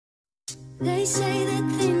They say that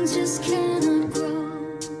things just cannot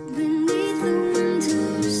grow beneath the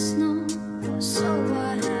winter snow, so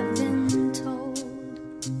I have been told.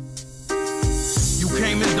 You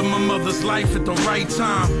came into my mother's life at the right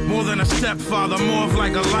time. More than a stepfather, more of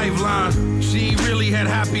like a lifeline. She ain't really had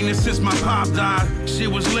happiness since my pop died. She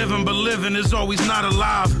was living, but living is always not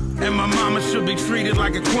alive. And my mama should be treated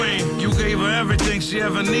like a queen. You gave her everything she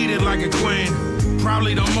ever needed like a queen.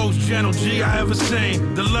 Probably the most gentle G I ever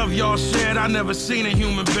seen. The love y'all shared, I never seen in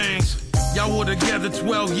human beings. Y'all were together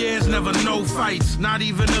 12 years, never no fights. Not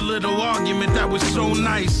even a little argument, that was so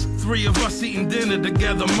nice. 3 of us eating dinner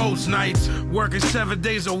together most nights. Working 7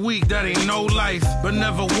 days a week, that ain't no life. But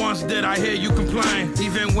never once did I hear you complain.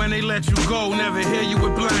 Even when they let you go, never hear you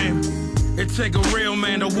with blame. It take a real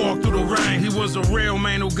man to walk through the rain. He was a real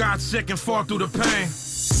man who got sick and fought through the pain.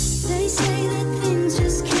 They say that things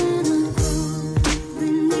just cannot grow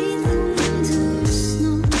beneath the winter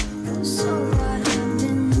snow, so I have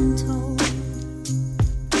been told.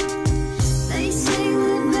 They say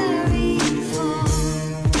we're buried for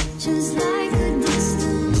just like a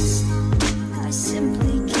distant star. I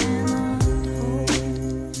simply cannot hold.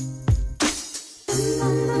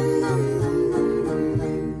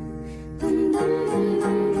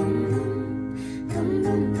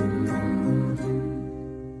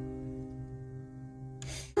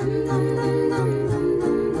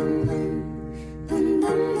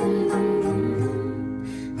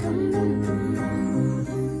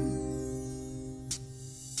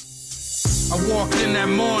 I walked in that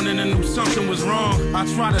morning and knew something was wrong. I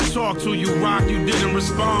tried to talk to you, Rock, you didn't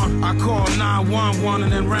respond. I called 911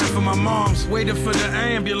 and then ran for my mom's. Waited for the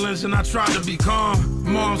ambulance and I tried to be calm.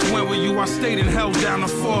 Moms went with you, I stayed and held down the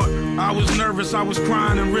fort. I was nervous, I was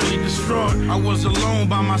crying and really distraught. I was alone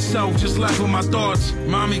by myself, just left with my thoughts.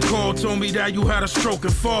 Mommy called, told me that you had a stroke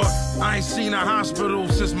and fought. I ain't seen a hospital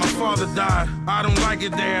since my father died. I don't like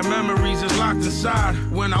it there, memories is locked inside.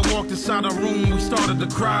 When I walked inside the room, we started to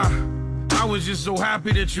cry. I was just so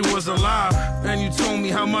happy that you was alive. And you told me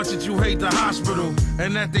how much that you hate the hospital,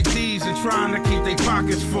 and that they thieves and trying to keep their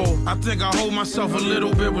pockets full. I think I hold myself a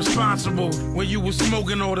little bit responsible. When you was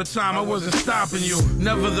smoking all the time, I wasn't stopping you.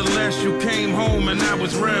 Nevertheless, you came home and that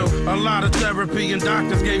was real. A lot of therapy and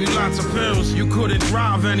doctors gave you lots of pills. You couldn't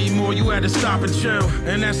drive anymore, you had to stop and chill.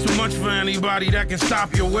 And that's too much for anybody that can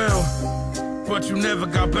stop your will. But you never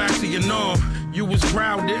got back to your norm. You was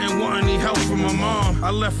proud, didn't want any help from my mom. I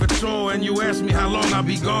left for tour and you asked me how long I'd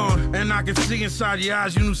be gone. And I could see inside your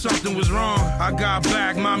eyes you knew something was wrong. I got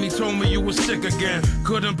back, mommy told me you was sick again.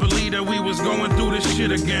 Couldn't believe that we was going through this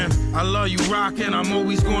shit again. I love you, Rock, and I'm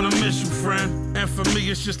always gonna miss you, friend. And for me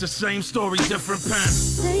it's just the same story, different pen.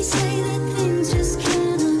 They say that things just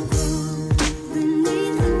can't